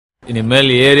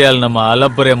இனிமேல் ஏரியால நம்ம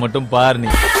அலப்புறைய மட்டும் பாரு நீ.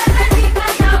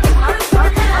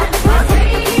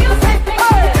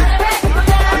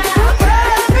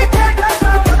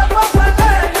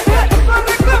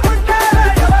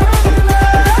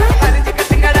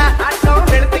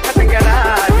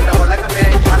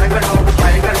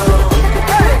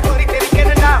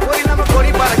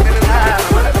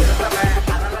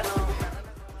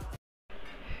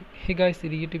 Hey guys,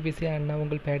 இது யூடியூபேசியா அண்ணா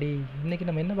உங்கள் பேடி. இன்றைக்கி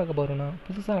நம்ம என்ன பார்க்க போகிறோம்னா,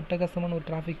 புதுசாக அட்டகாசமான ஒரு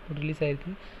டிராஃபிக் கோட் ரிலீஸ்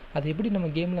ஆகிருக்கு. அது எப்படி நம்ம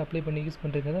கேமில் அப்ளை பண்ணி யூஸ்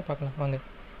பண்ணுறதுன்றதை பார்க்கலாம் வாங்க.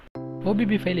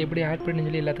 OBB ஃபைல் எப்படி ஆட் பண்ணுன்னு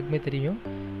சொல்லி எல்லாத்துக்குமே தெரியும்.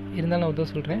 இருந்தாலும் நான் உதவ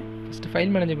சொல்கிறேன். First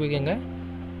file manager போய்க்கங்க.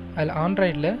 அதில்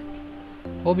ஆண்ட்ராய்டில்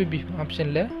OBB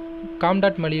ஆப்ஷனில்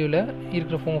com.MALEO.BUSSIMULATORD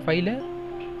இருக்கிற உங்கள் ஃபைலை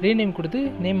ரீநேம் கொடுத்து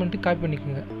நேம் வந்துட்டு காப்பி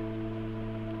பண்ணிக்கோங்க.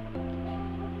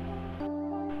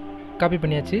 காப்பி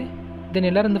பண்ணியாச்சு. தென்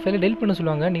எல்லோரும் இந்த ஃபைலை டெலிட் பண்ண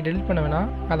சொல்லுவாங்க. நீங்கள் டெலிட் பண்ண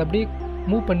வேணாம், அதை அப்படியே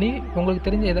மூவ் பண்ணி உங்களுக்கு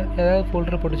தெரிஞ்ச ஏதாவது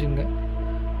ஃபோல்டரை போட்டு வச்சுக்கோங்க.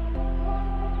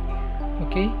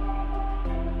 ஓகே,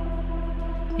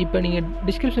 இப்போ நீங்கள்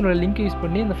டிஸ்கிரிப்ஷனோட லிங்க் யூஸ்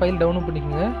பண்ணி இந்த ஃபைல் டவுன்லோட்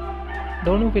பண்ணிக்கோங்க.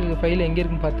 டவுன்லோட் ஃபைல் எங்கே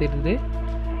இருக்குன்னு பார்த்துருது.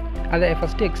 அதை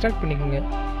ஃபஸ்ட்டு எக்ஸ்ட்ராக்ட் பண்ணிக்கோங்க.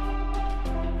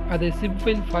 அது சிப்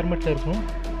ஃபைல் ஃபார்மேட்டில் இருக்கும்.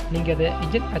 நீங்கள் அதை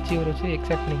இஜெட் அச்சீவர் வச்சு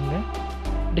எக்ஸ்ட்ராக்ட் பண்ணிக்கோங்க.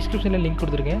 டிஸ்கிரிப்ஷனில் லிங்க்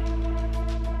கொடுத்துருக்கேன்.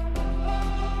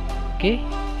 ஓகே,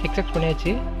 எக்ஸ்ட்ராக்ட்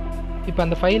பண்ணியாச்சு. இப்போ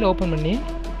அந்த ஃபைலை ஓப்பன் பண்ணி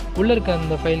உள்ளே இருக்க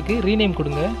அந்த ஃபைலுக்கு ரீநேம்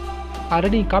கொடுங்க.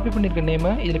 ஆல்ரெடி காப்பி பண்ணியிருக்க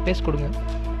நேமை இதில் பேஸ்ட் கொடுங்க.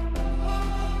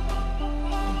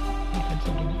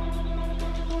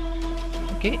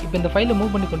 ஓகே, இப்போ இந்த ஃபைலை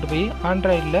மூவ் பண்ணி கொண்டு போய்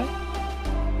ஆண்ட்ராய்டில்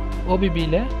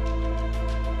OBBயில்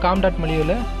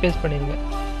com.MALEO.BUSSIMULATORD பேஸ்ட் பண்ணிடுங்க.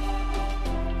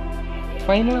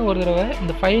 ஃபைனலாக ஒரு தடவை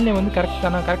இந்த ஃபைலை வந்து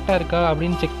கரெக்டாக இருக்கா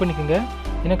அப்படின்னு செக் பண்ணிக்கோங்க.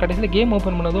 ஏன்னா கடைசியில் கேம்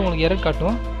ஓப்பன் பண்ணதும் உங்களுக்கு எரர்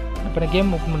காட்டும். இப்போ நான்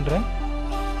கேம் ஓப்பன் பண்ணுறேன்.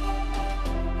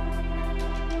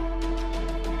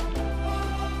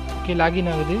 ஓகே, லாகின்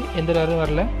ஆகுது, எந்த எரரும்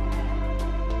வரல.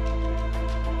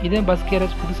 இதே பஸ்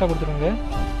கேரேஜ் புதுசாக கொடுத்துருவாங்க,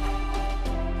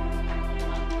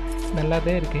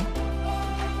 நல்லாதான் இருக்குது.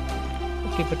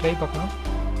 ஓகே, இப்போ ட்ரை பார்க்கலாம்.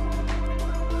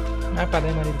 மேப்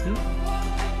அதே மாதிரி இருக்குது.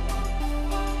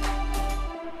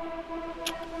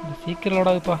 சீக்கிரம்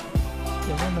லோட் ஆகுப்பா,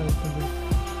 எவ்வளோ இருக்குது.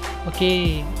 ஓகே,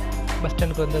 பஸ்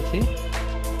ஸ்டாண்டுக்கு வந்தாச்சு.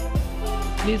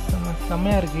 ப்ளீஸ்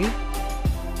செம்மையாக இருக்குது.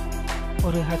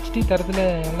 ஒரு HD தரத்தில்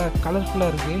நல்லா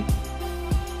கலர்ஃபுல்லாக இருக்குது.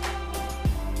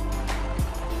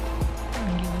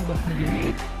 அங்கேயும் பஸ்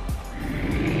நிற்குது.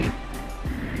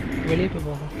 வெளியே போய்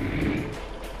போகும்.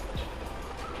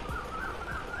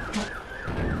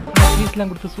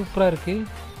 ட்ரீஸ்லாம் கொடுத்து சூப்பராக இருக்குது.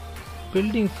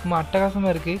 பில்டிங் சும்மா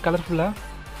அட்டகாசமாக இருக்குது, கலர்ஃபுல்லாக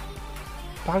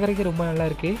பார்க்குறதுக்கே ரொம்ப நல்லா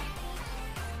இருக்குது.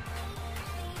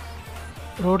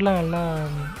 ரோடெலாம் நல்லா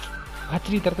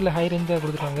HD தரத்தில் ஹை ரேஞ்சாக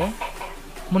கொடுத்துருக்காங்க.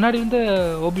 முன்னாடி வந்து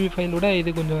OBB ஃபைலோட இது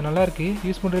கொஞ்சம் நல்லாயிருக்கு,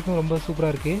 யூஸ் பண்ணுறதுக்கும் ரொம்ப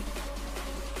சூப்பராக இருக்குது.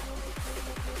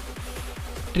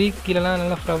 ட்ரீ கீழெலாம்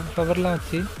நல்லா ஃப்ளவர்லாம்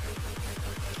வச்சு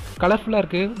கலர்ஃபுல்லாக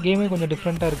இருக்குது. கேமே கொஞ்சம்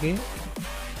டிஃப்ரெண்ட்டாக இருக்குது.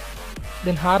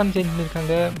 தென் ஹாரன் சேஞ்ச்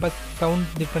பண்ணியிருக்காங்க. பஸ் சவுண்ட்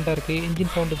டிஃப்ரெண்ட்டாக இருக்குது,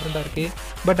 இன்ஜின் சவுண்ட் டிஃப்ரெண்ட்டாக இருக்குது.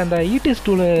 பட் அந்த ETS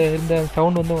 2ல் இருந்த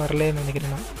சவுண்ட் வந்து வரலன்னு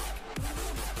நினைக்கிறேன் நான்.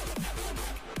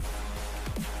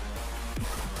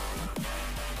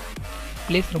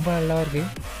 பிளேஸ் ரொம்ப நல்லா இருக்குது.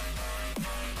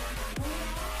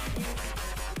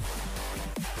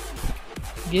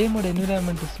 கேமோட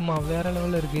என்விரான்மெண்ட் சும்மா வேறு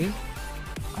லெவலில் இருக்குது.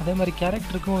 அதே மாதிரி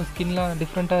கேரக்டருக்கும் ஸ்கின்லாம்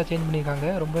டிஃப்ரெண்ட்டாக சேஞ்ச் பண்ணியிருக்காங்க,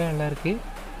 ரொம்பவே நல்லா இருக்குது.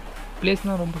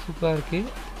 பிளேஸ்லாம் ரொம்ப சூப்பராக இருக்குது.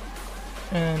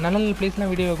 நல்ல நல்ல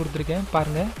பிளேஸ்லாம் வீடியோவை கொடுத்துருக்கேன்,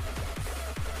 பாருங்கள்.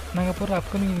 நாங்கள் போகிற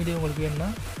அப்கமிங் வீடியோ உங்களுக்கு வேணும்னா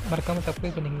மறக்காமல்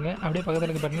சப்ஸ்கிரைப் பண்ணிக்கோங்க. அப்படியே பக்கத்தில்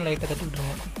இருக்க பட்டன் லைட்டாக தட்டி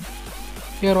விட்டுருங்க.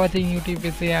 யூ ஆர் வாட்சிங்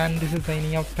யூடியூபேசியா and this is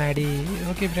signing off Paddy.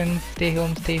 Okay friends, stay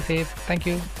home, stay safe. Thank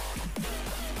you.